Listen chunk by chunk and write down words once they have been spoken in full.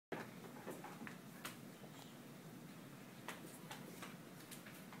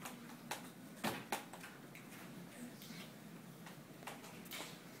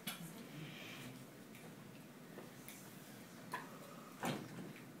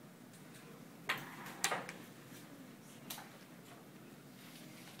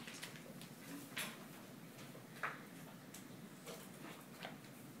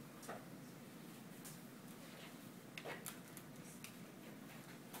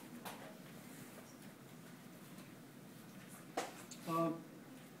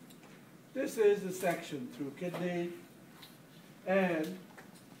This is the section through kidney. And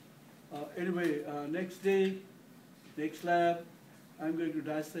anyway, next day, next lab, I'm going to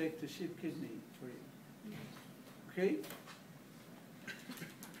dissect the sheep kidney for you. Okay?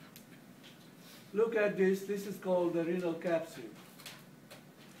 Look at this. This is called the renal capsule.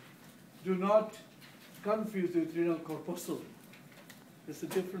 Do not confuse with renal corpuscle. It's a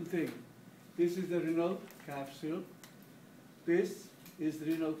different thing. This is the renal capsule. This is the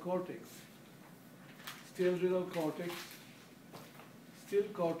renal cortex. Still renal cortex. Still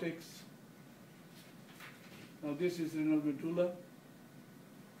cortex. Now this is renal medulla.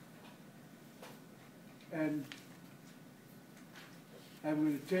 And I'm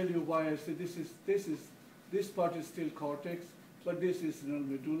going to tell you why I say this part is still cortex, but this is renal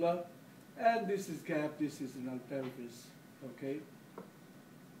medulla, and this is gap, this is renal pelvis. Okay?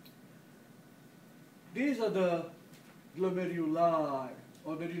 These are the glomeruli,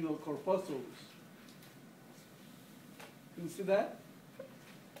 or the renal corpuscles. Can you see that?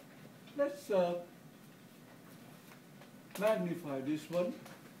 Let's magnify this one.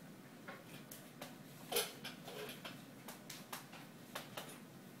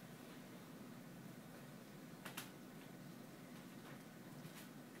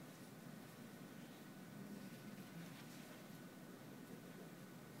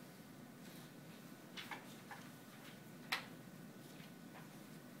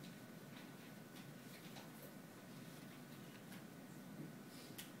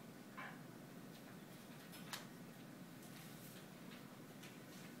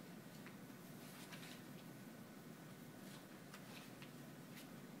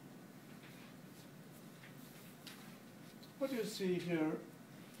 What you see here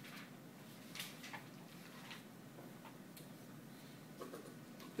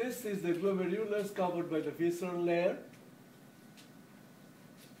this is the glomerulus covered by the visceral layer.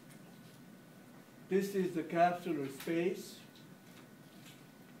 This is the capsular space.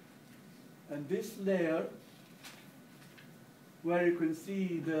 And this layer, where you can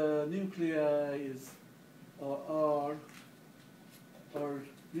see the nuclei is or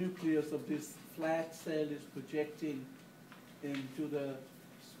nucleus of this flat cell is projecting into the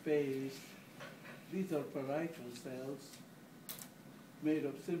space. These are parietal cells made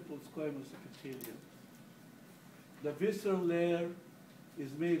of simple squamous epithelium. The visceral layer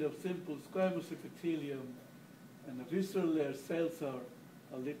is made of simple squamous epithelium, and the visceral layer cells are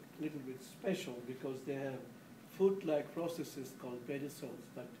a little bit special because they have foot-like processes called pedicels,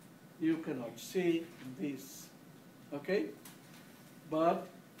 but you cannot see this. Okay? But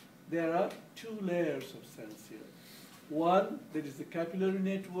there are two layers of cells here. One, that is the capillary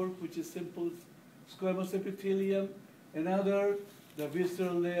network, which is simple squamous epithelium. Another, the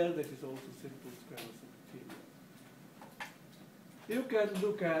visceral layer, that is also simple squamous epithelium. You can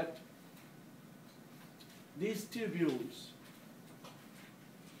look at these tubules,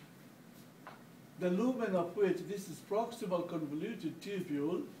 the lumen of which, this is proximal convoluted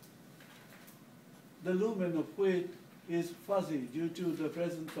tubule, the lumen of which is fuzzy due to the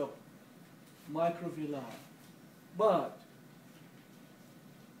presence of microvilli. But,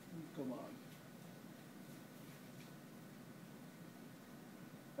 come on,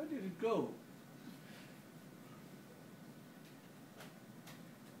 where did it go?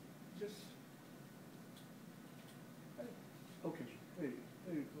 Just, okay, there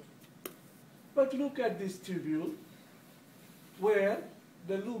you go. But look at this tubule, where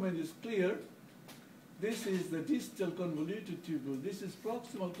the lumen is clear. This is the distal convoluted tubule. This is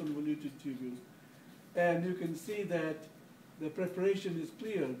proximal convoluted tubule. And you can see that the preparation is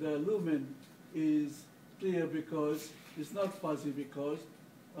clear. The lumen is clear because it's not fuzzy because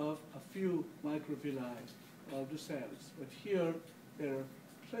of a few microvilli of the cells. But here there are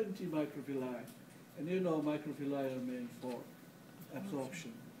plenty microvilli. And you know microvilli are made for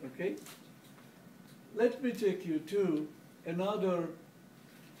absorption. Okay? Let me take you to another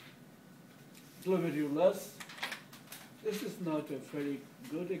glomerulus. This is not a very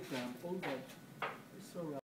good example, but it's all right.